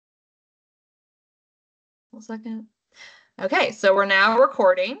1 second. Okay, so we're now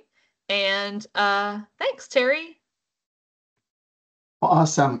recording. And thanks, Terry.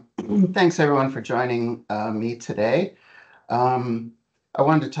 Awesome. Thanks everyone for joining me today. I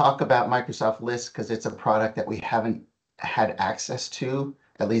wanted to talk about Microsoft Lists because it's a product that we haven't had access to,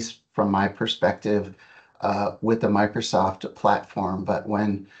 at least from my perspective, with the Microsoft platform. But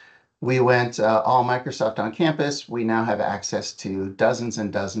when we went all Microsoft on campus, we now have access to dozens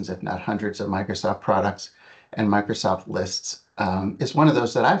and dozens, if not hundreds, of Microsoft products, and Microsoft Lists is one of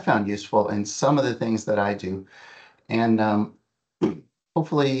those that I found useful in some of the things that I do. And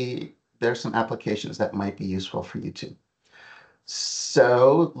hopefully there's some applications that might be useful for you too.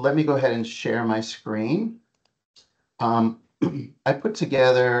 So let me go ahead and share my screen. I put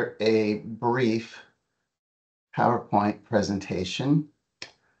together a brief PowerPoint presentation.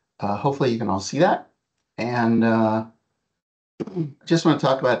 Hopefully you can all see that. And just want to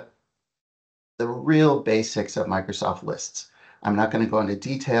talk about the real basics of Microsoft Lists. I'm not going to go into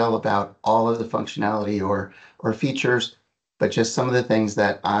detail about all of the functionality or features, but just some of the things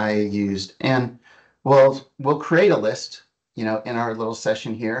that I used. And we'll create a list, in our little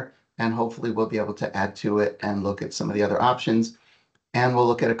session here, and hopefully we'll be able to add to it and look at some of the other options. And we'll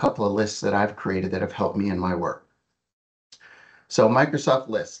look at a couple of lists that I've created that have helped me in my work. So Microsoft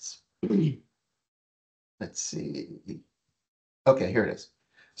Lists. Let's see. Okay, here it is.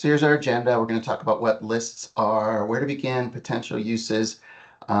 So here's our agenda. We're going to talk about what lists are, where to begin, potential uses,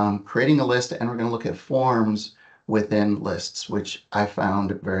 creating a list, and we're going to look at forms within lists, which I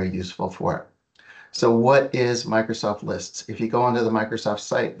found very useful for it. So what is Microsoft Lists? If you go onto the Microsoft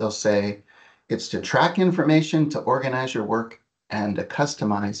site, they'll say it's to track information, to organize your work, and to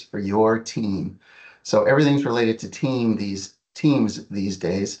customize for your team. So everything's related to teams these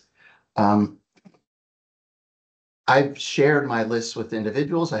days. I've shared my lists with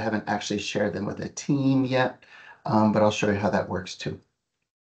individuals. I haven't actually shared them with a team yet, but I'll show you how that works too.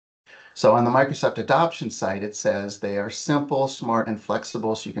 So on the Microsoft adoption site, it says they are simple, smart, and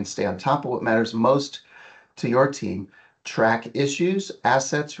flexible so you can stay on top of what matters most to your team. Track issues,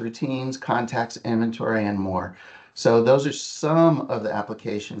 assets, routines, contacts, inventory, and more. So those are some of the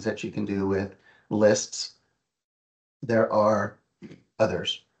applications that you can do with lists. There are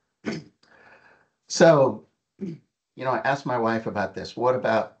others. So, I asked my wife about this. What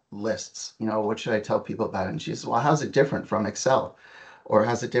about lists? What should I tell people about it? And she says, well, how's it different from Excel? Or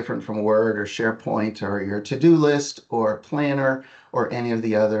how's it different from Word or SharePoint or your to-do list or Planner or any of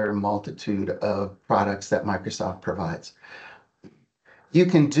the other multitude of products that Microsoft provides? You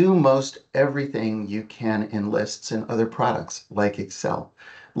can do most everything you can in lists and other products like Excel.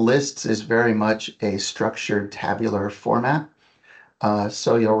 Lists is very much a structured tabular format.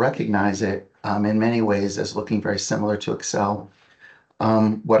 So you'll recognize it in many ways as looking very similar to Excel.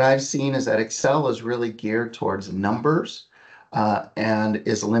 What I've seen is that Excel is really geared towards numbers and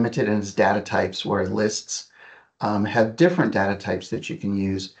is limited in its data types, where lists have different data types that you can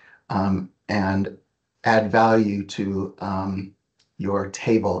use and add value to your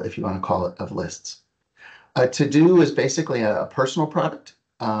table, if you want to call it, of lists. To-do is basically a personal product.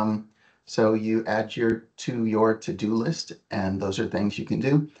 So you add to your to-do list, and those are things you can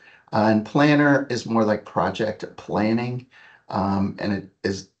do. And Planner is more like project planning, and it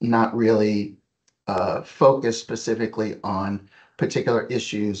is not really focused specifically on particular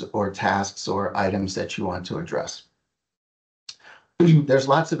issues or tasks or items that you want to address. There's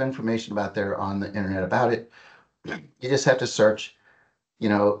lots of information about there on the internet about it. You just have to search,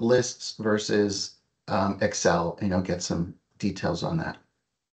 lists versus Excel, and you'll get some details on that.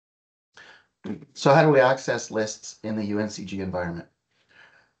 So how do we access lists in the UNCG environment?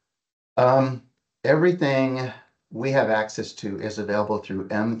 Everything we have access to is available through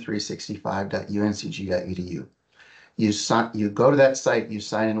m365.uncg.edu. You go to that site, you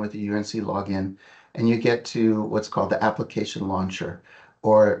sign in with the UNC login, and you get to what's called the application launcher,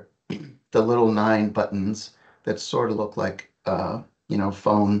 or the little 9 buttons that sort of look like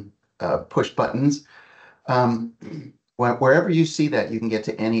phone push buttons. Wherever you see that, you can get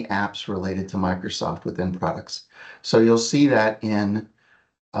to any apps related to Microsoft within products. So you'll see that in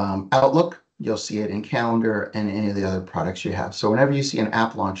Outlook, you'll see it in Calendar, and any of the other products you have. So whenever you see an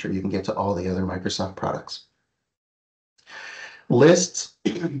app launcher, you can get to all the other Microsoft products. Lists,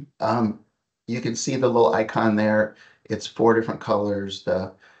 you can see the little icon there. It's 4 different colors,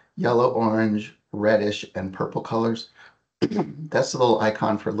 the yellow, orange, reddish, and purple colors. That's the little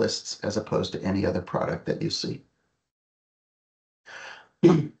icon for lists as opposed to any other product that you see.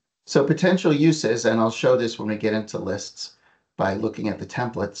 So potential uses, and I'll show this when we get into lists by looking at the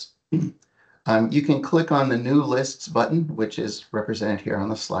templates. You can click on the New Lists button, which is represented here on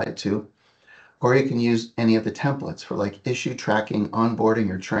the slide too. Or you can use any of the templates for like issue tracking, onboarding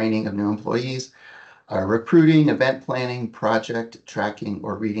or training of new employees, recruiting, event planning, project tracking,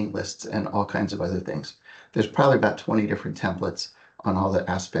 or reading lists, and all kinds of other things. There's probably about 20 different templates on all the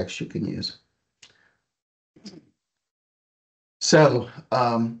aspects you can use. So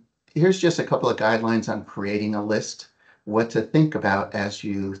here's just a couple of guidelines on creating a list, what to think about as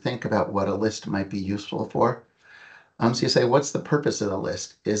you think about what a list might be useful for. So you say, what's the purpose of the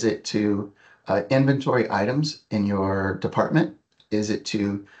list? Is it to inventory items in your department? Is it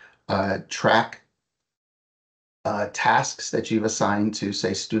to track tasks that you've assigned to,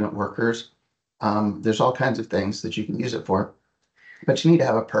 say, student workers? There's all kinds of things that you can use it for, but you need to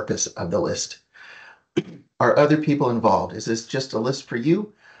have a purpose of the list. Are other people involved? Is this just a list for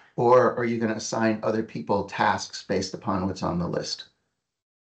you, or are you going to assign other people tasks based upon what's on the list?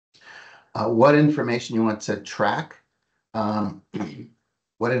 What information you want to track?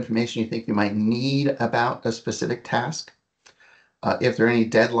 What information you think you might need about a specific task? If there are any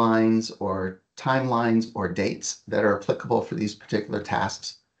deadlines or timelines or dates that are applicable for these particular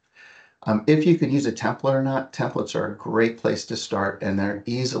tasks. If you can use a template or not, templates are a great place to start, and they're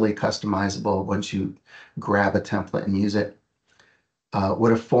easily customizable once you grab a template and use it.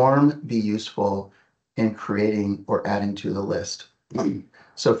 Would a form be useful in creating or adding to the list?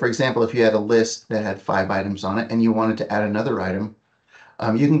 So for example, if you had a list that had 5 items on it and you wanted to add another item,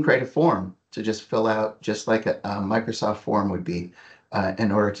 you can create a form to just fill out, just like a Microsoft form would be,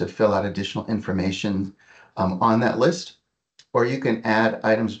 in order to fill out additional information on that list. Or you can add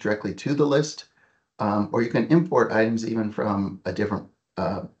items directly to the list, or you can import items even from a different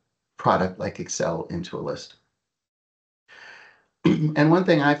product like Excel into a list. And one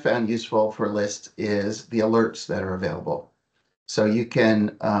thing I found useful for lists is the alerts that are available. So you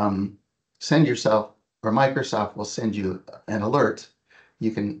can send yourself, or Microsoft will send you an alert.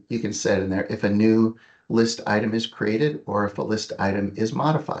 You can set in there if a new list item is created or if a list item is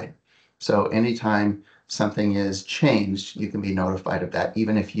modified. So anytime something is changed, you can be notified of that,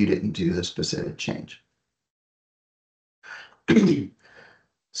 even if you didn't do the specific change.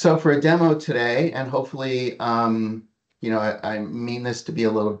 So for a demo today, and hopefully, I mean this to be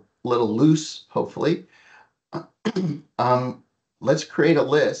a little loose, hopefully. Let's create a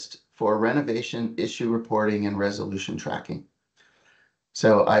list for renovation issue reporting and resolution tracking.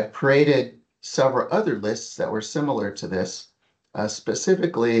 So I've created several other lists that were similar to this.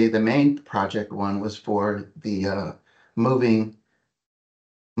 Specifically, the main project one was for the moving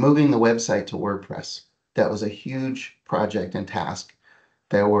the website to WordPress. That was a huge project and task.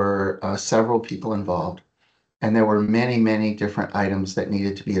 There were several people involved, and there were many, many different items that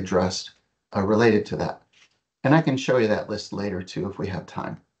needed to be addressed related to that. And I can show you that list later too if we have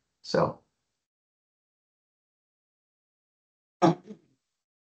time. So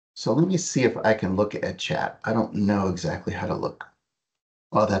let me see if I can look at chat. I don't know exactly how to look.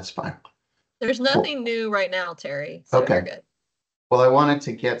 Well, that's fine. There's nothing new right now, Terry, so Okay. you're good. Well, I wanted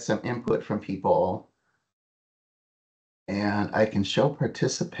to get some input from people, and I can show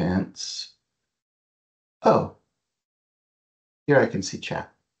participants. Oh, here I can see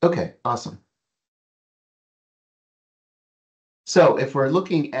chat. Okay, awesome. So if we're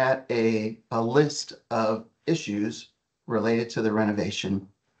looking at a list of issues related to the renovation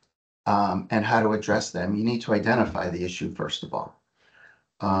and how to address them, you need to identify the issue first of all.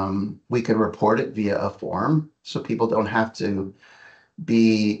 We can report it via a form, so people don't have to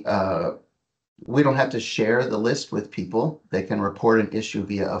be, we don't have to share the list with people. They can report an issue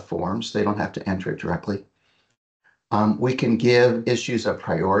via a form, so they don't have to enter it directly. We can give issues a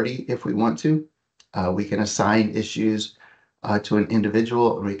priority if we want to. We can assign issues to an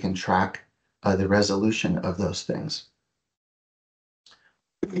individual, and we can track the resolution of those things.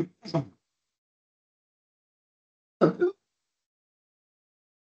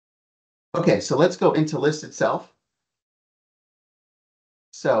 Okay, so let's go into list itself.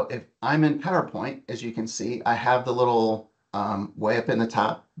 So if I'm in PowerPoint, as you can see, I have the little way up in the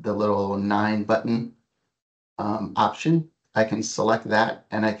top, the little 9 button option. I can select that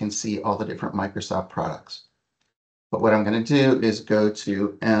and I can see all the different Microsoft products. But what I'm going to do is go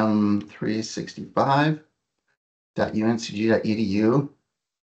to m365.uncg.edu.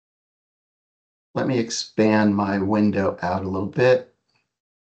 Let me expand my window out a little bit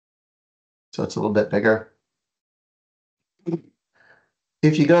so it's a little bit bigger.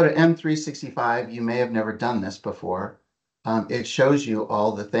 If you go to M365, you may have never done this before. It shows you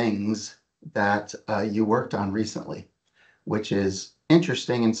all the things that you worked on recently, which is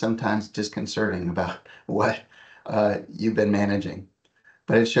interesting and sometimes disconcerting about what you've been managing.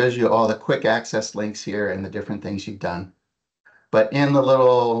 But it shows you all the quick access links here and the different things you've done. But in the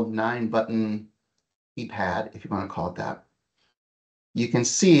little 9 button keypad, if you want to call it that, you can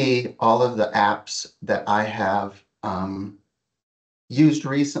see all of the apps that I have used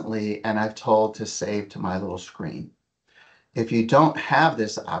recently and I've told to save to my little screen. If you don't have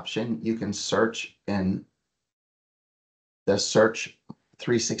this option, you can search in the search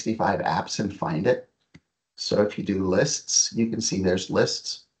 365 apps and find it. So if you do lists, you can see there's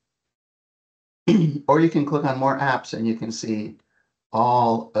lists. Or you can click on more apps and you can see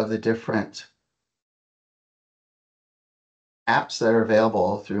all of the different apps that are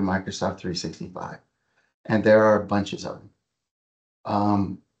available through Microsoft 365. And there are bunches of them.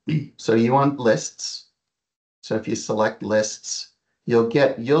 So you want lists. So if you select lists,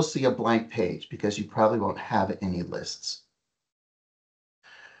 you'll see a blank page because you probably won't have any lists.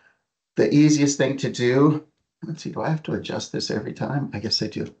 The easiest thing to do, let's see, do I have to adjust this every time? I guess I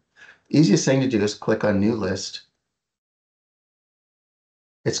do. Easiest thing to do is click on new list.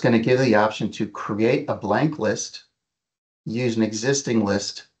 It's going to give you the option to create a blank list, use an existing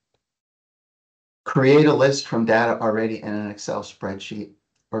list, create a list from data already in an Excel spreadsheet,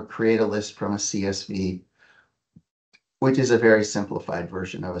 or create a list from a CSV, which is a very simplified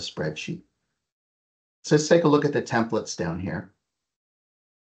version of a spreadsheet. So let's take a look at the templates down here.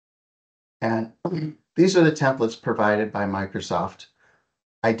 And these are the templates provided by Microsoft.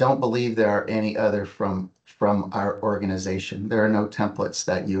 I don't believe there are any other from our organization. There are no templates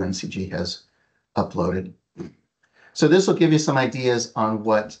that UNCG has uploaded. So this will give you some ideas on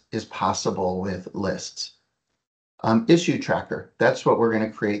what is possible with lists. Issue tracker, that's what we're going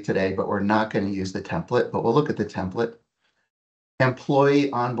to create today, but we're not going to use the template, but we'll look at the template.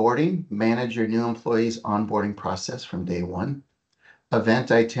 Employee onboarding, manage your new employees' onboarding process from day one.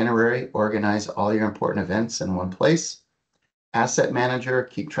 Event itinerary, organize all your important events in one place. Asset manager,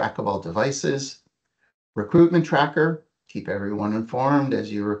 keep track of all devices. Recruitment tracker, keep everyone informed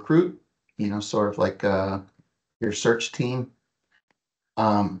as you recruit, sort of like your search team.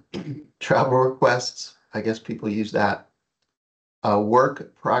 Travel requests, I guess people use that.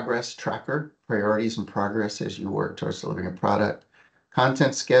 Work progress tracker, priorities and progress as you work towards delivering a product.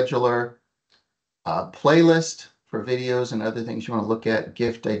 Content scheduler, playlist for videos and other things you want to look at,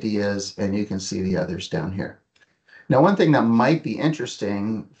 gift ideas, and you can see the others down here. Now, one thing that might be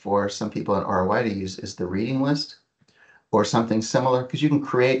interesting for some people in ROI to use is the reading list or something similar, because you can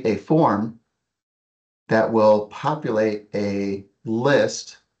create a form that will populate a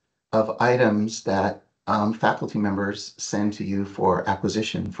list of items that faculty members send to you for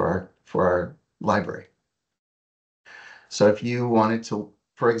acquisition for our library. So if you wanted to,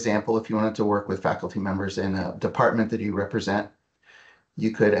 for example, if you wanted to work with faculty members in a department that you represent,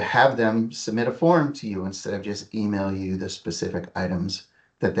 you could have them submit a form to you instead of just email you the specific items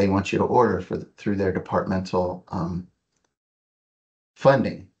that they want you to order through their departmental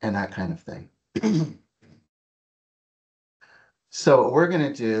funding and that kind of thing. So what we're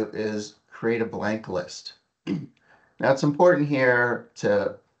going to do is create a blank list. Now it's important here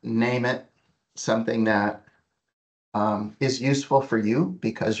to name it something that is useful for you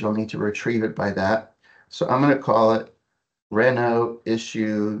because you'll need to retrieve it by that. So I'm going to call it Reno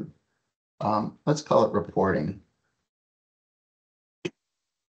issue, let's call it reporting.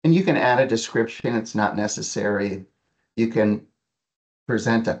 And you can add a description, it's not necessary. You can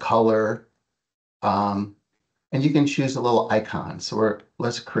present a color, and you can choose a little icon. So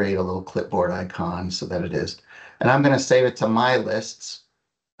let's create a little clipboard icon so that it is. And I'm going to save it to my lists.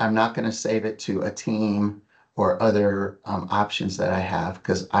 I'm not going to save it to a team or other options that I have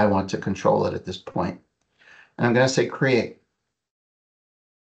because I want to control it at this point. And I'm going to say create.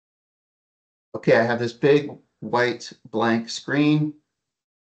 Okay, I have this big white blank screen.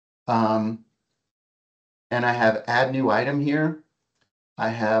 And I have add new item here. I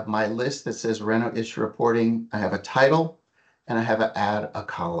have my list that says Reno issue reporting. I have a title and I have to add a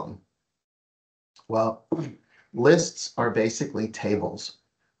column. Well, lists are basically tables.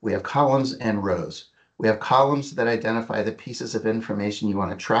 We have columns and rows. We have columns that identify the pieces of information you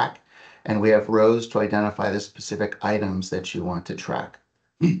want to track, and we have rows to identify the specific items that you want to track.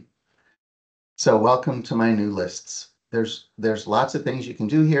 So welcome to my new lists. There's lots of things you can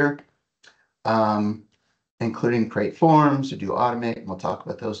do here, including create forms or do automate, and we'll talk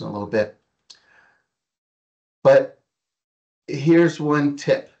about those in a little bit. But here's one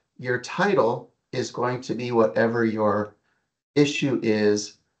tip. Your title is going to be whatever your issue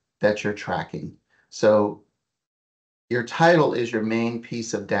is that you're tracking. So your title is your main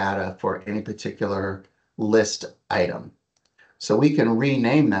piece of data for any particular list item. So we can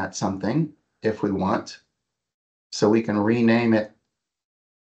rename that something if we want. So we can rename it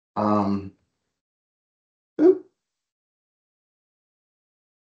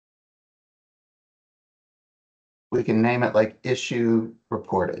We can name it like issue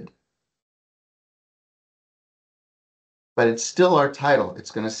reported. But it's still our title.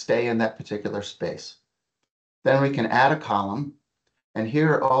 It's going to stay in that particular space. Then we can add a column, and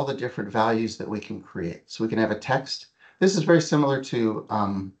here are all the different values that we can create. So we can have a text. This is very similar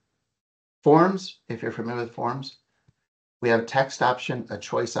to forms, if you're familiar with forms. We have a text option, a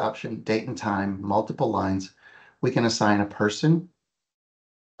choice option, date and time, multiple lines. We can assign a person.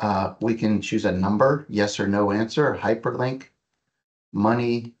 We can choose a number, yes or no answer, hyperlink,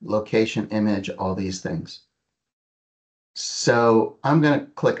 money, location, image, all these things. So I'm going to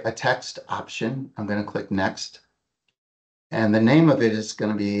click a text option. I'm going to click next. And the name of it is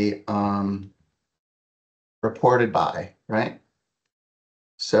going to be reported by, right?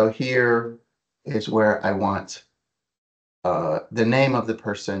 So here is where I want the name of the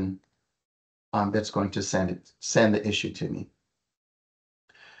person that's going to send the issue to me.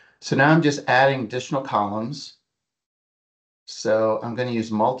 So now I'm just adding additional columns. So I'm going to use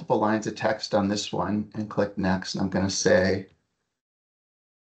multiple lines of text on this one and click next. I'm going to say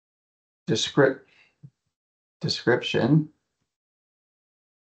description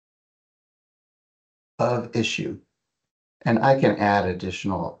of issue. And I can add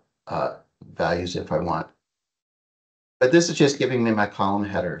additional values if I want. But this is just giving me my column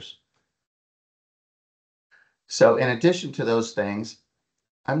headers. So in addition to those things,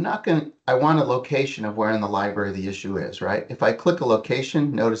 I want a location of where in the library the issue is, right? If I click a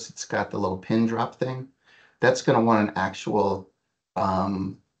location, notice it's got the little pin drop thing. That's going to want an actual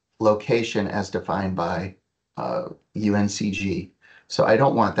location as defined by UNCG. So I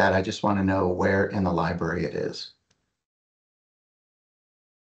don't want that. I just want to know where in the library it is.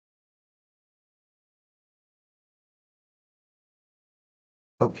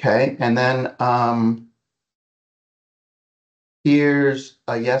 Okay, and then here's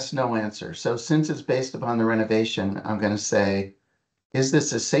a yes, no answer. So since it's based upon the renovation, I'm going to say, is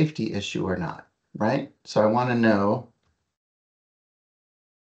this a safety issue or not, right? So I want to know,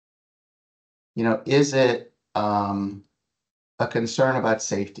 is it a concern about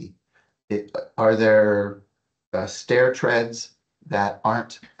safety? Are there stair treads that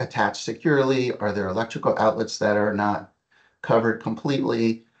aren't attached securely? Are there electrical outlets that are not covered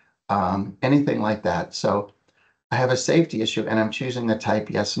completely? Anything like that. So I have a safety issue and I'm choosing the type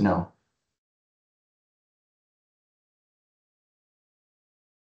yes, no.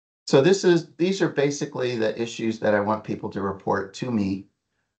 So these are basically the issues that I want people to report to me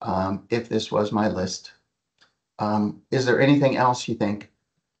if this was my list. Is there anything else you think?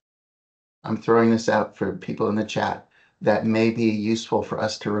 I'm throwing this out for people in the chat that may be useful for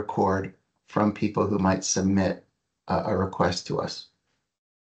us to record from people who might submit a request to us.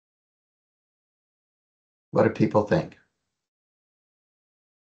 What do people think?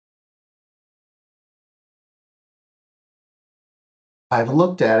 I've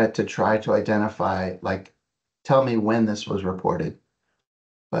looked at it to try to identify, like, tell me when this was reported.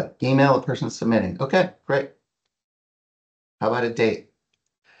 But email a person submitting. Okay, great. How about a date?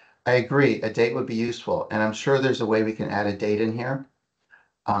 I agree, a date would be useful. And I'm sure there's a way we can add a date in here.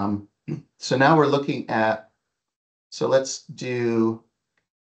 So now we're looking at, so let's do,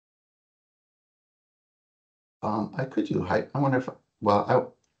 I could do height. I wonder if,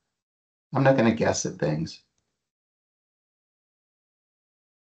 well, I'm not going to guess at things.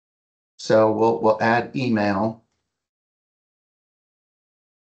 So we'll add email.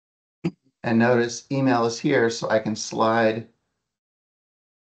 And notice email is here, so I can slide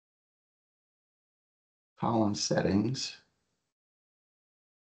column settings.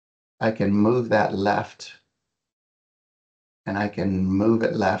 I can move that left, and I can move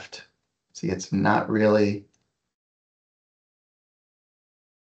it left. See, it's not really.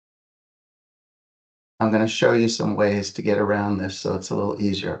 I'm going to show you some ways to get around this so it's a little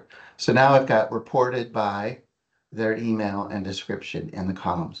easier. So now I've got reported by their email and description in the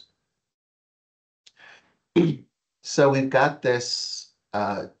columns. So we've got this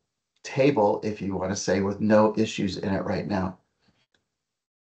table, if you want to say, with no issues in it right now.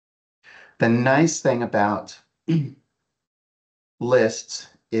 The nice thing about lists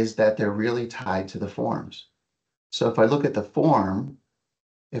is that they're really tied to the forms. So if I look at the form,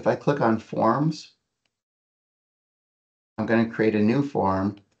 if I click on forms, I'm going to create a new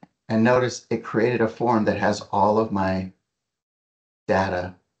form, and notice it created a form that has all of my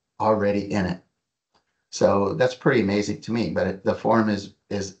data already in it. So that's pretty amazing to me, but the form is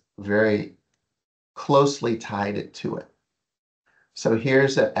very closely tied to it. So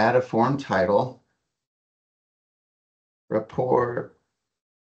here's an add a form title, report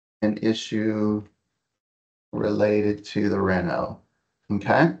an issue related to the reno.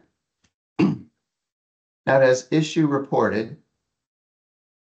 Okay. Now it has issue reported.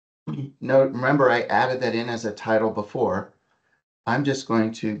 No, remember I added that in as a title before. I'm just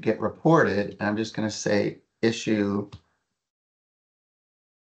going to get reported, and I'm just going to say issue.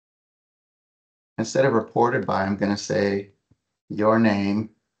 Instead of reported by, I'm going to say your name.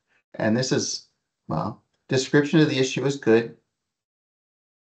 And this is, well, description of the issue is good.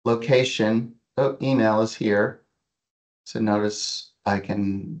 Location, oh, email is here. So notice I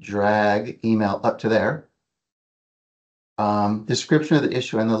can drag email up to there. Description of the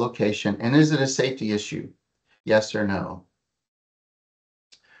issue and the location. And is it a safety issue? Yes or no?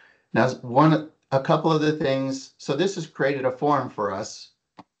 Now, a couple of the things. So this has created a form for us,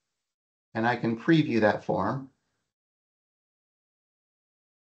 and I can preview that form.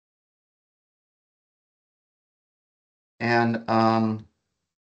 And I'm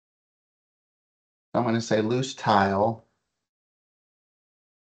going to say loose tile.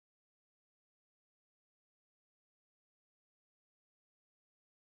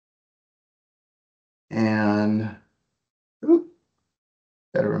 And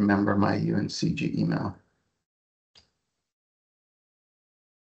better remember my UNCG email.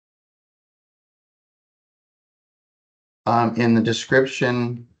 In the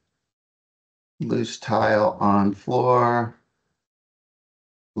description, loose tile on floor,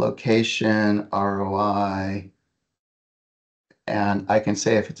 location, ROI, and I can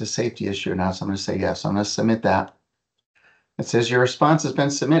say if it's a safety issue or not. So I'm going to say yes. I'm going to submit that. It says your response has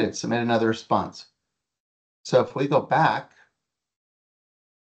been submitted. Submit another response. So if we go back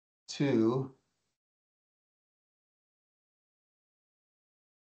to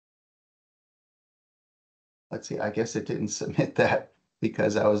let's see, I guess it didn't submit that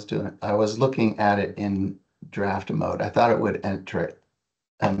because I was looking at it in draft mode. I thought it would enter it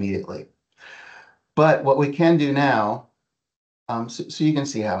immediately. But what we can do now, so you can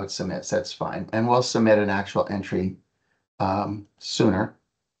see how it submits, that's fine. And we'll submit an actual entry sooner.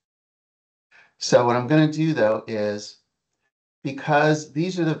 So what I'm going to do though is, because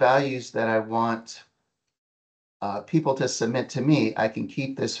these are the values that I want people to submit to me, I can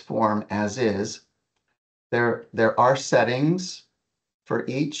keep this form as is. There are settings for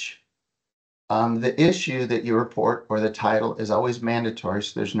each. The issue that you report or the title is always mandatory,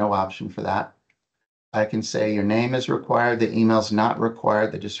 so there's no option for that. I can say your name is required, the email's not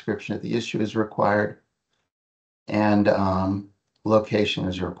required, the description of the issue is required, and location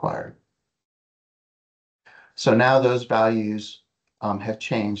is required. So now those values have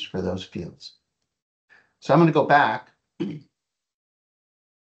changed for those fields. So I'm going to go back.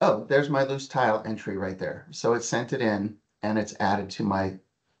 Oh, there's my loose tile entry right there. So it sent it in and it's added to my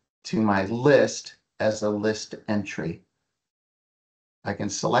list as a list entry. I can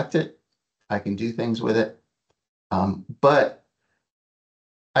select it. I can do things with it. But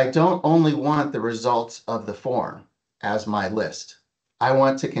I don't only want the results of the form as my list. I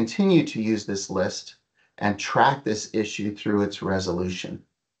want to continue to use this list and track this issue through its resolution.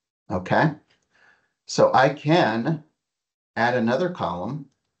 Okay? So I can add another column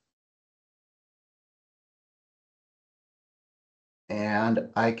and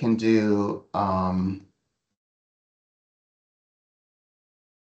I can do a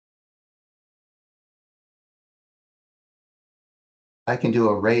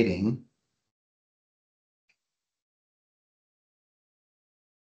rating.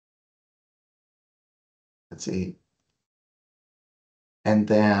 Let's see. And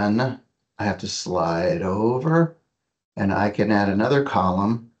then I have to slide over and I can add another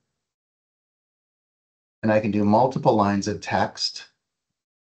column and I can do multiple lines of text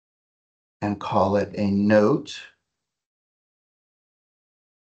and call it a note.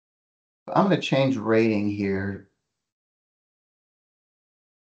 I'm going to change rating here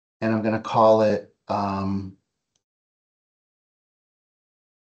and I'm going to call it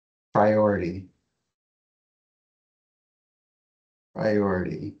priority.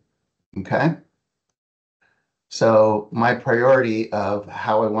 Priority. Okay. So my priority of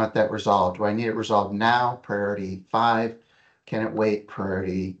how I want that resolved. Do I need it resolved now? Priority 5. Can it wait?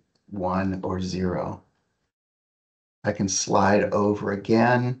 Priority 1 or 0. I can slide over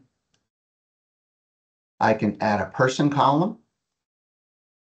again. I can add a person column.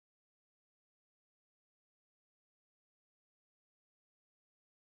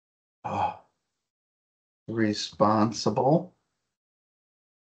 Oh, responsible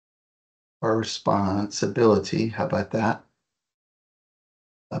or responsibility. How about that?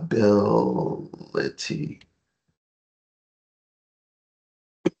 Ability.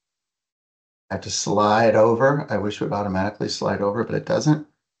 I have to slide over. I wish it would automatically slide over, but it doesn't.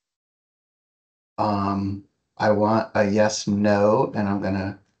 I want a yes, no, and I'm going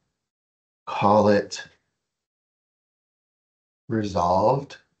to call it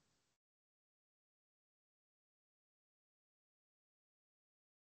resolved.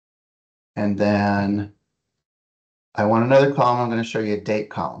 And then I want another column. I'm going to show you a date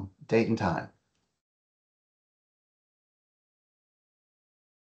column, date and time.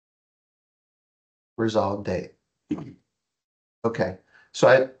 Resolved date. Okay,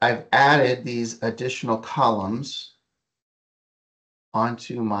 so I've added these additional columns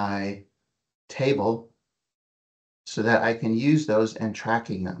onto my table so that I can use those in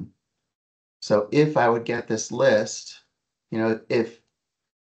tracking them. So if I would get this list, you know, if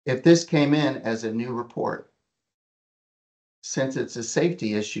this came in as a new report, since it's a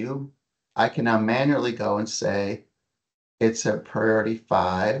safety issue, I can now manually go and say it's a priority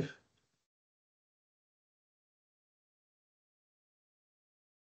 5.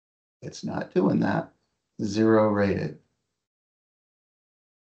 It's not doing that. 0 rated.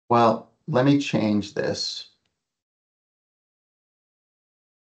 Well, let me change this.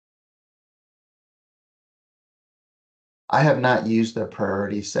 I have not used the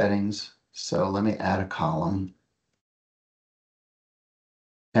priority settings, so let me add a column.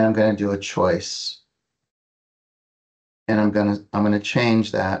 And I'm going to do a choice. And I'm going to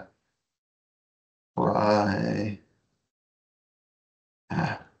change that by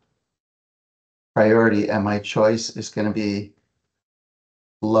priority, and my choice is going to be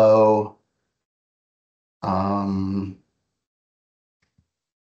low,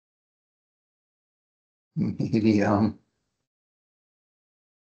 medium,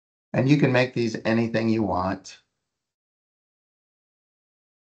 and you can make these anything you want,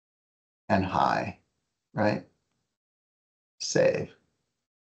 and high, right? Save.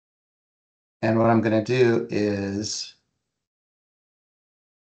 And what I'm going to do is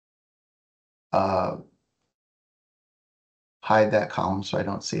hide that column so I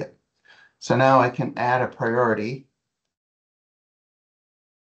don't see it. So now I can add a priority.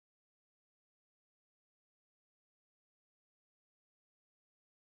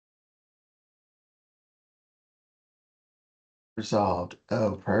 Resolved.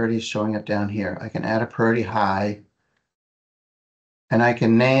 Oh, priority is showing up down here. I can add a priority high, and I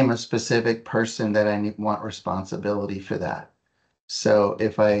can name a specific person that I want responsibility for that. So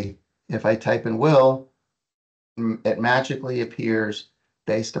if I type in Will, it magically appears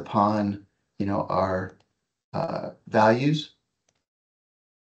based upon, you know, our values,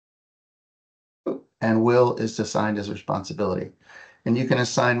 and Will is assigned as responsibility. And you can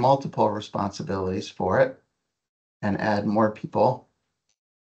assign multiple responsibilities for it and add more people.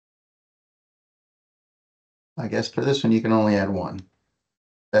 I guess for this one, you can only add 1.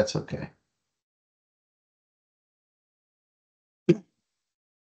 That's okay.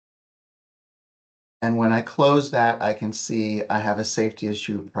 And when I close that, I can see I have a safety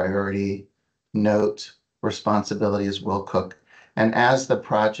issue priority note. Responsibility is Will Cook. And as the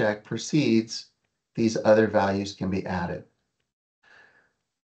project proceeds, these other values can be added.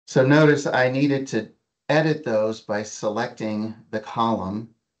 So notice I needed to edit those by selecting the column,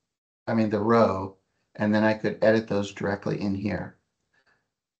 the row, and then I could edit those directly in here.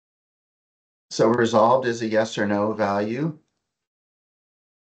 So resolved is a yes or no value.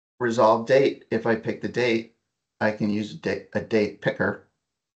 Resolve date, if I pick the date, I can use a date picker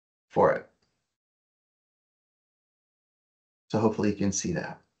for it. So hopefully you can see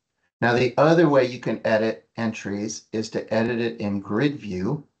that. Now the other way you can edit entries is to edit it in grid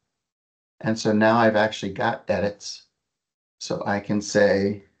view. And so now I've actually got edits. So I can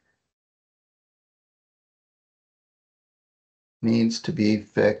say needs to be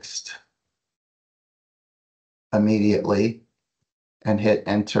fixed immediately and hit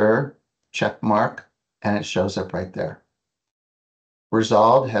enter, check mark, and it shows up right there.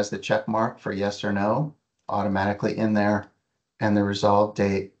 Resolved has the check mark for yes or no automatically in there, and the resolved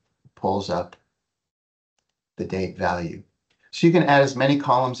date pulls up the date value. So you can add as many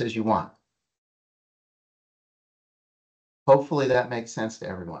columns as you want. Hopefully that makes sense to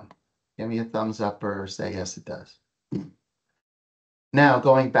everyone. Give me a thumbs up or say yes, it does. Now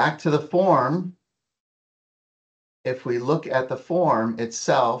going back to the form, if we look at the form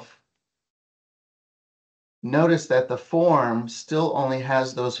itself, notice that the form still only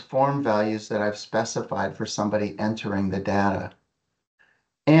has those form values that I've specified for somebody entering the data.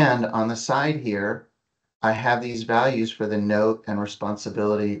 And on the side here, I have these values for the note and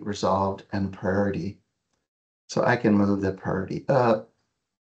responsibility, resolved, and priority. So I can move the priority up.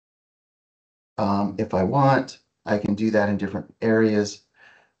 If I want, I can do that in different areas.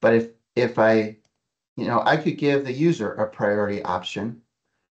 But if I could give the user a priority option,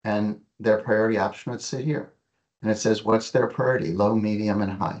 and their priority option would sit here. And it says, what's their priority? Low, medium,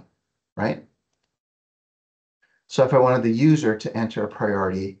 and high, right? So if I wanted the user to enter a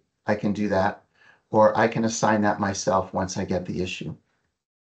priority, I can do that, or I can assign that myself once I get the issue.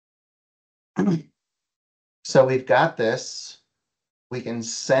 So we've got this. We can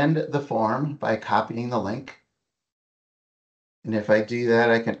send the form by copying the link. And if I do that,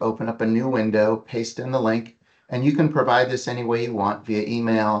 I can open up a new window, paste in the link, and you can provide this any way you want via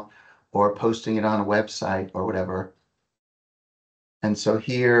email or posting it on a website or whatever. And so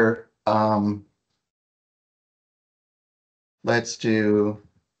here, let's do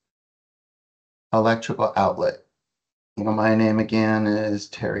electrical outlet. You know, my name again is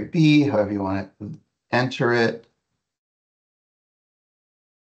Terry B, however you want to enter it.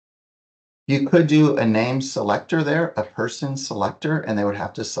 You could do a name selector there, a person selector, and they would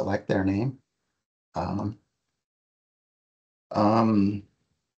have to select their name.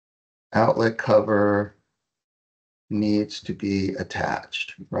 Outlet cover needs to be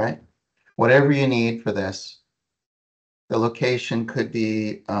attached, right? Whatever you need for this. The location could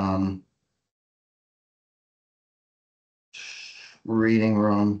be reading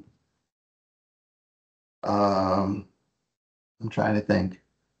room. I'm trying to think.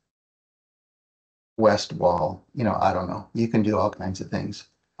 West wall, you know, I don't know. You can do all kinds of things.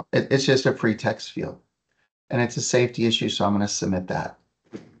 It's just a free text field. And it's a safety issue, so I'm going to submit that.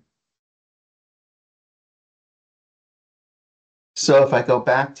 So if I go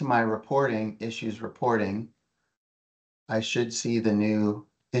back to my reporting, issues reporting, I should see the new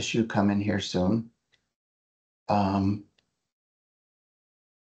issue come in here soon. And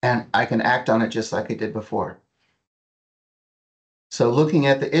I can act on it just like I did before. So looking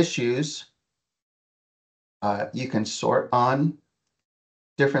at the issues, you can sort on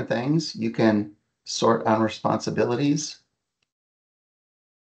different things. You can sort on responsibilities.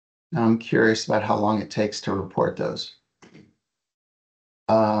 Now I'm curious about how long it takes to report those.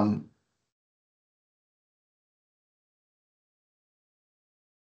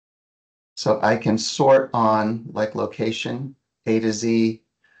 So I can sort on like location, A to Z.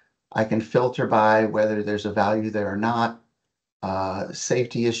 I can filter by whether there's a value there or not.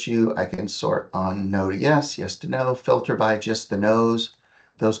 Safety issue, I can sort on no to yes, yes to no, filter by just the no's,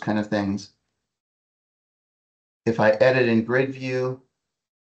 those kind of things. If I edit in grid view,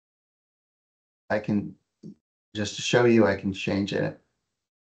 I can, just to show you, I can change it.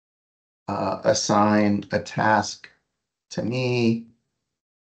 Assign a task to me.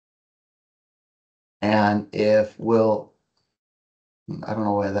 And if we'll, I don't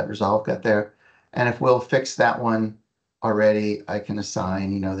know why that resolve got there. And if we'll fix that one already, I can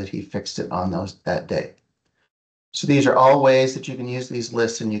assign, you know, that he fixed it on that day. So these are all ways that you can use these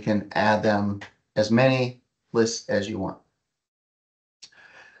lists, and you can add them as many lists as you want.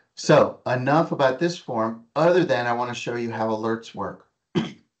 So enough about this form, other than I want to show you how alerts work.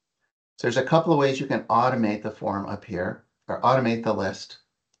 So there's a couple of ways you can automate the form up here, or automate the list.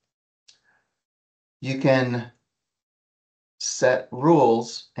 You can set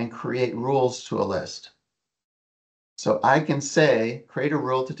rules and create rules to a list. So I can say, create a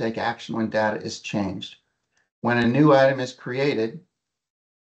rule to take action when data is changed. When a new item is created,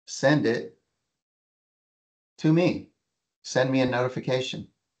 send it to me. Send me a notification,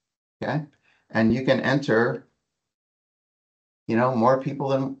 okay? And you can enter, you know, more people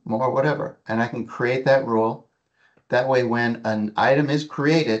than more whatever. And I can create that rule. That way, when an item is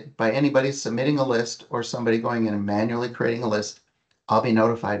created by anybody submitting a list or somebody going in and manually creating a list, I'll be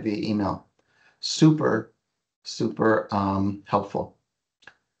notified via email. Super, super helpful.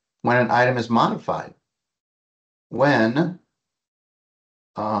 When an item is modified, when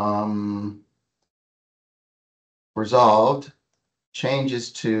resolved changes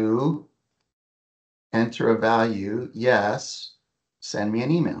to enter a value, yes, send me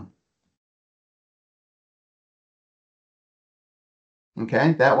an email.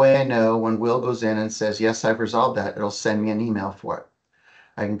 Okay, that way I know when Will goes in and says, yes, I've resolved that, it'll send me an email for it.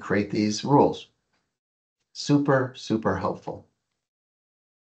 I can create these rules. Super, super helpful.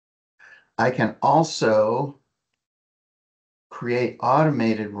 I can also create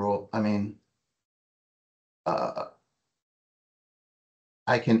automated rule. I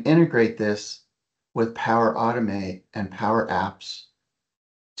can integrate this with Power Automate and Power Apps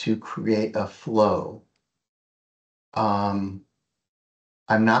to create a flow.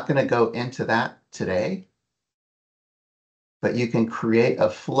 I'm not going to go into that today, but you can create a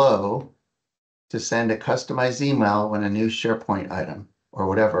flow to send a customized email when a new SharePoint item or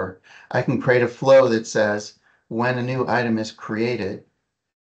whatever. I can create a flow that says, when a new item is created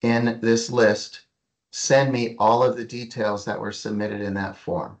in this list, send me all of the details that were submitted in that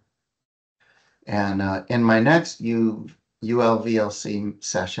form. And in my next ULVLC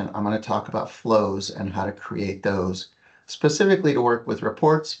session, I'm going to talk about flows and how to create those specifically to work with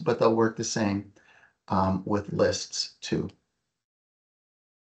reports, but they'll work the same with lists too.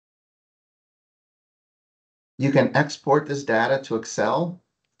 You can export this data to Excel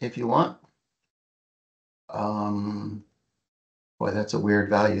if you want. Boy, that's a weird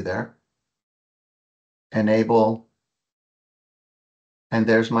value there. Enable, and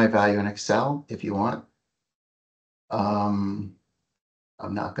there's my value in Excel if you want. I'm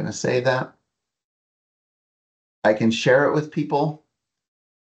not going to say that. I can share it with people,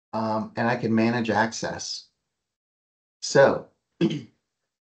 and I can manage access. So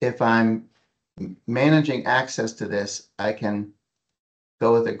if I'm managing access to this, I can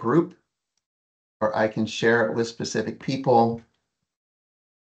go with a group, or I can share it with specific people,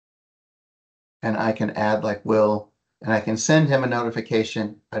 and I can add like Will, and I can send him a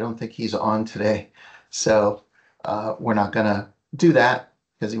notification. I don't think he's on today, so we're not going to do that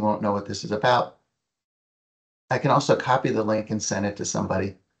because he won't know what this is about. I can also copy the link and send it to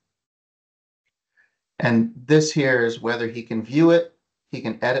somebody. And this here is whether he can view it, he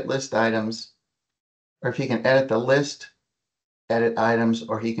can edit list items, or if he can edit the list, edit items,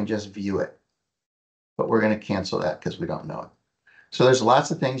 or he can just view it. But we're going to cancel that because we don't know it. So there's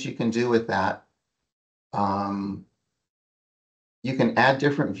lots of things you can do with that. You can add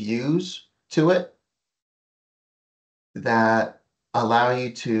different views to it that allow you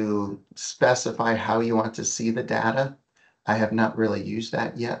to specify how you want to see the data. I have not really used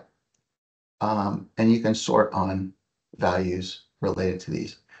that yet. And you can sort on values related to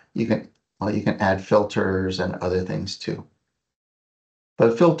these. You can add filters and other things too.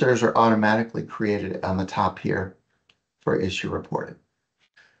 But filters are automatically created on the top here for issue reporting.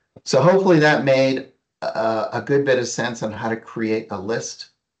 So hopefully that made a good bit of sense on how to create a list.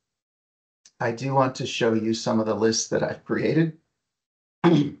 I do want to show you some of the lists that I've created.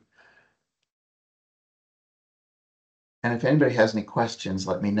 And if anybody has any questions,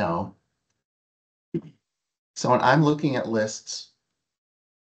 let me know. So when I'm looking at lists,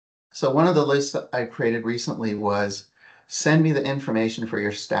 so one of the lists that I created recently was send me the information for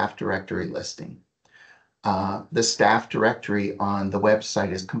your staff directory listing. The staff directory on the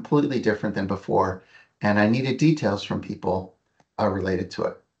website is completely different than before, and I needed details from people related to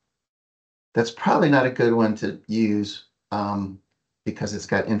it. That's probably not a good one to use because it's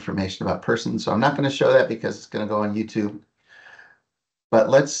got information about persons. So I'm not going to show that because it's going to go on YouTube. But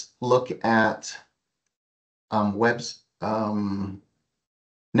let's look at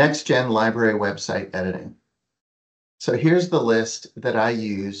next gen library website editing. So here's the list that I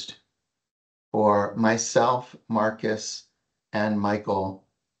used for myself, Marcus, and Michael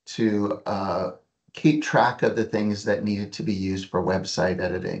to keep track of the things that needed to be used for website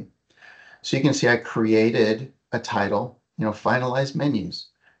editing. So you can see I created a title, finalize menus,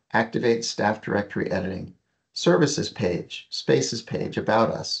 activate staff directory editing, services page, spaces page, about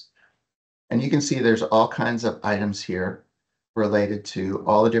us. And you can see there's all kinds of items here related to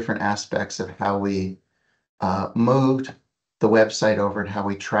all the different aspects of how we moved the website over and how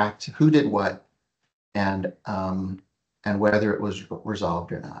we tracked who did what and whether it was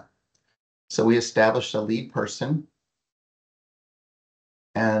resolved or not. So we established a lead person,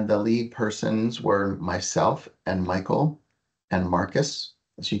 and the lead persons were myself and Michael and Marcus,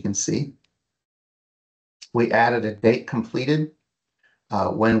 as you can see. We added a date completed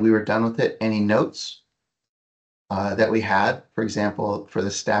when we were done with it, any notes that we had. For example, for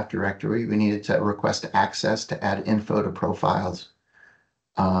the staff directory, we needed to request access to add info to profiles,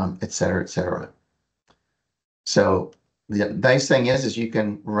 et cetera, et cetera. So the nice thing is you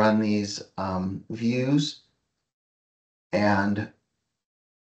can run these views and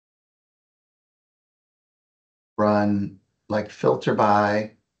run like filter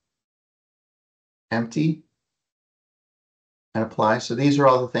by empty and apply. So these are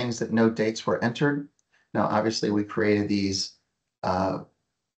all the things that no dates were entered. Now, obviously, we created these.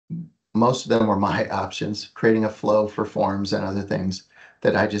 Most of them were my options, creating a flow for forms and other things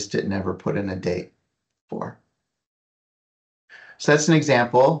that I just didn't ever put in a date for. So that's an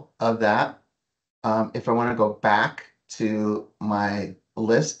example of that. If I want to go back to my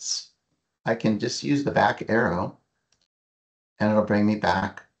lists, I can just use the back arrow and it'll bring me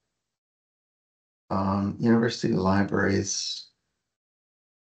back. University libraries.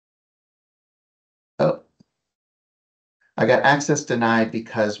 Oh, I got access denied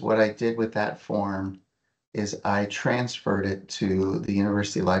because what I did with that form is I transferred it to the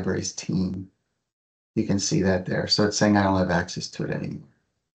university libraries team. You can see that there. So it's saying I don't have access to it anymore.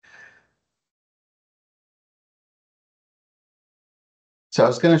 So I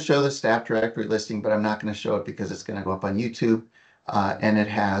was going to show the staff directory listing, but I'm not going to show it because it's going to go up on YouTube. And it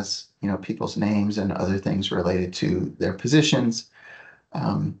has, people's names and other things related to their positions.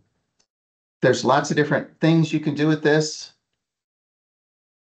 Um, there's lots of different things you can do with this.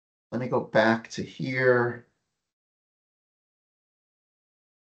 Let me go back to here.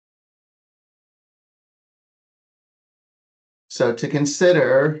 So to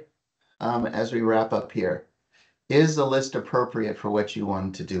consider, as we wrap up here, is the list appropriate for what you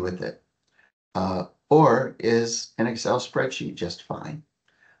want to do with it? Or is an Excel spreadsheet just fine?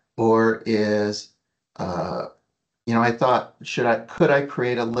 Or is, I thought, could I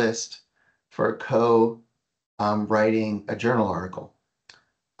create a list for writing a journal article,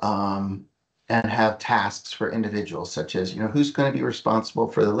 and have tasks for individuals, such as, who's going to be responsible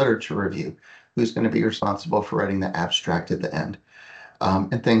for the literature review, who's going to be responsible for writing the abstract at the end,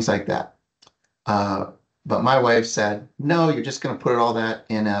 and things like that. But my wife said, no, you're just going to put all that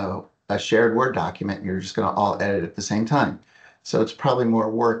in a shared Word document. And you're just going to all edit at the same time. So it's probably more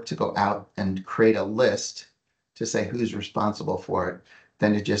work to go out and create a list to say who's responsible for it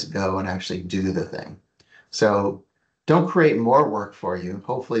than to just go and actually do the thing. So don't create more work for you.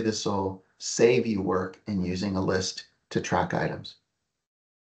 Hopefully this will save you work in using a list to track items.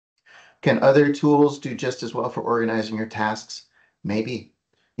 Can other tools do just as well for organizing your tasks? Maybe.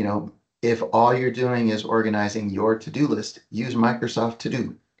 If all you're doing is organizing your to-do list, use Microsoft To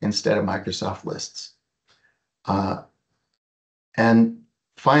Do instead of Microsoft Lists. And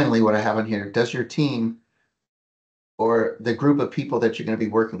finally, what I have on here, does your team or the group of people that you're going to be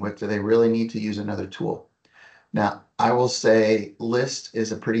working with, do they really need to use another tool? Now, I will say List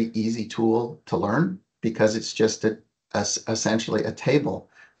is a pretty easy tool to learn because it's just essentially a table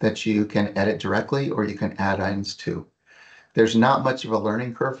that you can edit directly or you can add items to. There's not much of a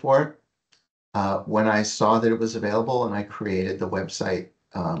learning curve for it. When I saw that it was available and I created the website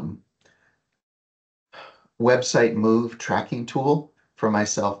move tracking tool for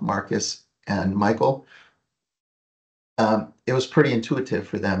myself, Marcus, and Michael, it was pretty intuitive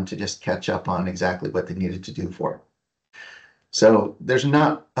for them to just catch up on exactly what they needed to do for it. So there's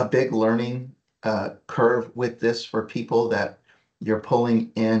not a big learning curve with this for people that you're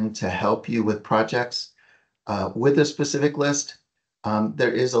pulling in to help you with projects. With a specific list,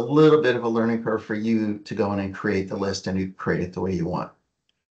 there is a little bit of a learning curve for you to go in and create the list and you create it the way you want.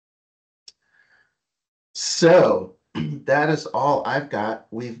 So that is all I've got.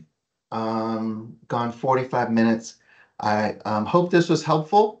 We've gone 45 minutes. I hope this was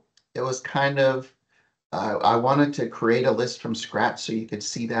helpful. It was kind of, I wanted to create a list from scratch so you could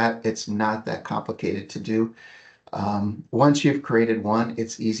see that it's not that complicated to do. Once you've created one,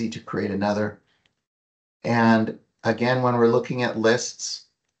 it's easy to create another. And again, when we're looking at lists,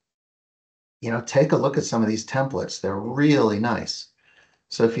 take a look at some of these templates. They're really nice.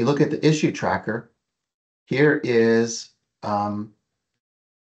 So if you look at the issue tracker, here is, one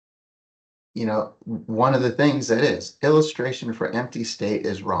of the things that is illustration for empty state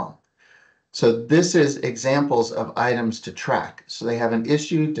is wrong. So this is examples of items to track. So they have an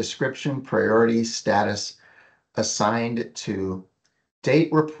issue, description, priority, status assigned to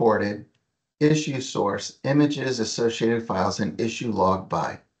date reported, issue source, images, associated files, and issue log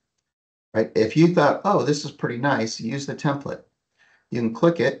by. Right? If you thought, oh, this is pretty nice, use the template. You can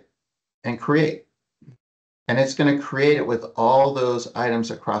click it and create. And it's going to create it with all those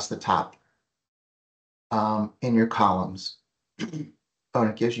items across the top in your columns. Oh, and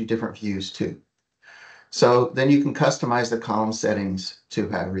it gives you different views too. So then you can customize the column settings to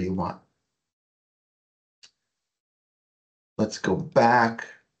however you want. Let's go back.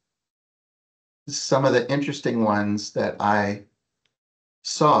 Some of the interesting ones that I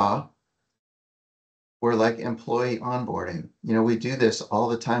saw were like employee onboarding. We do this all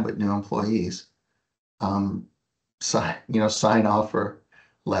the time with new employees. Sign offer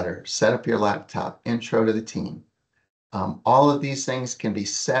letter, set up your laptop, intro to the team. All of these things can be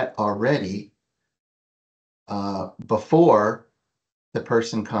set already before the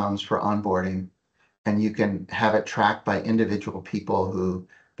person comes for onboarding, and you can have it tracked by individual people who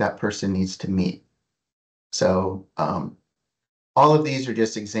that person needs to meet. So all of these are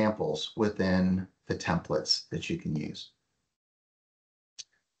just examples within the templates that you can use.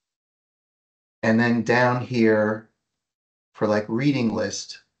 And then down here for like reading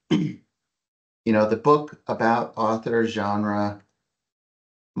list, the book, about, author, genre,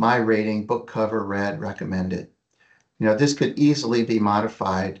 my rating, book cover, read, recommended. This could easily be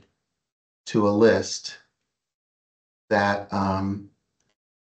modified to a list that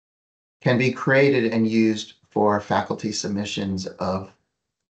can be created and used for faculty submissions of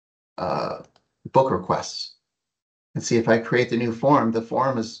book requests. And see, if I create the new form, the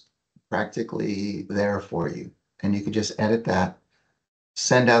form is practically there for you. And you can just edit that,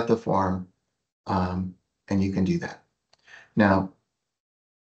 send out the form, and you can do that. Now,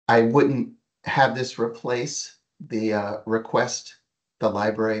 I wouldn't have this replace the request the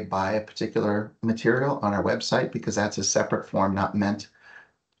library buy a particular material on our website because that's a separate form not meant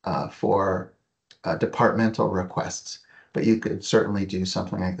for departmental requests. But you could certainly do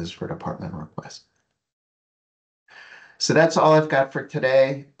something like this for departmental requests. So that's all I've got for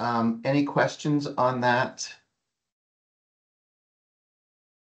today. Any questions on that?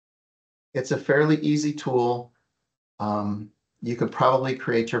 It's a fairly easy tool. You could probably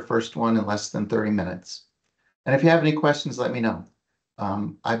create your first one in less than 30 minutes. And if you have any questions, let me know.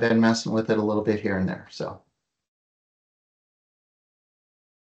 I've been messing with it a little bit here and there, so.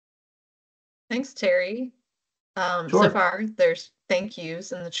 Thanks, Terry. So Sure. far, there's thank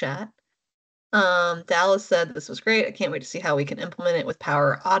yous in the chat. Dallas said this was great. I can't wait to see how we can implement it with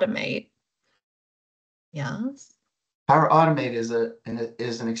Power Automate. Yes. Power Automate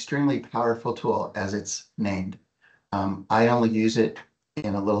is an extremely powerful tool as it's named. I only use it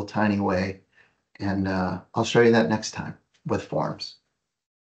in a little tiny way, and I'll show you that next time with forms.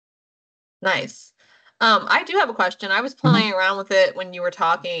 Nice. I do have a question. I was Mhm. playing around with it when you were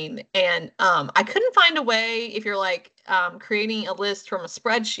talking, and I couldn't find a way if you're like creating a list from a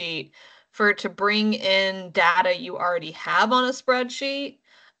spreadsheet for it to bring in data you already have on a spreadsheet.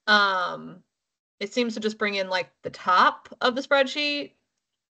 It seems to just bring in like the top of the spreadsheet.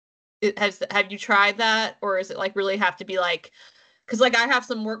 Have you tried that, or is it like really have to be like because like I have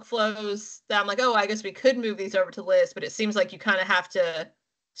some workflows that I'm like, oh, I guess we could move these over to list, but it seems like you kind of have to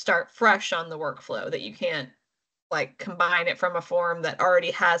start fresh on the workflow that you can't like combine it from a form that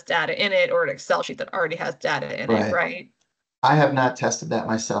already has data in it or an Excel sheet that already has data in it, Right. right? I have not tested that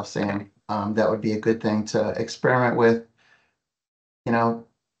myself, Okay. Sam. That would be a good thing to experiment with. You know,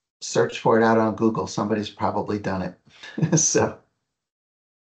 search for it out on Google. Somebody's probably done it. So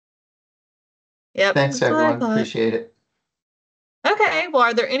Yep, thanks, that's what I everyone. thought. Appreciate it. Okay, well,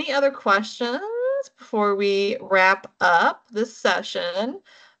 are there any other questions before we wrap up this session?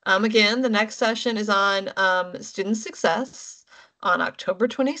 Again, the next session is on student success on October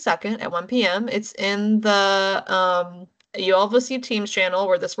 22nd at 1 p.m. It's in the ULVLC Teams channel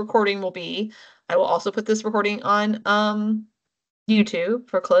where this recording will be. I will also put this recording on YouTube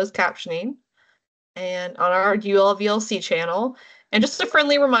for closed captioning and on our ULVLC channel. And just a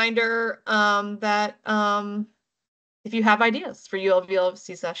friendly reminder that if you have ideas for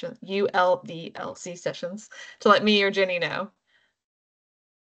ULVLC sessions, to let me or Jenny know.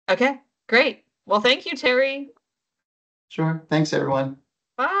 Okay, great. Well, thank you, Terry. Sure. Thanks, everyone.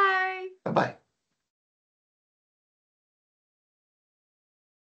 Bye. Bye-bye.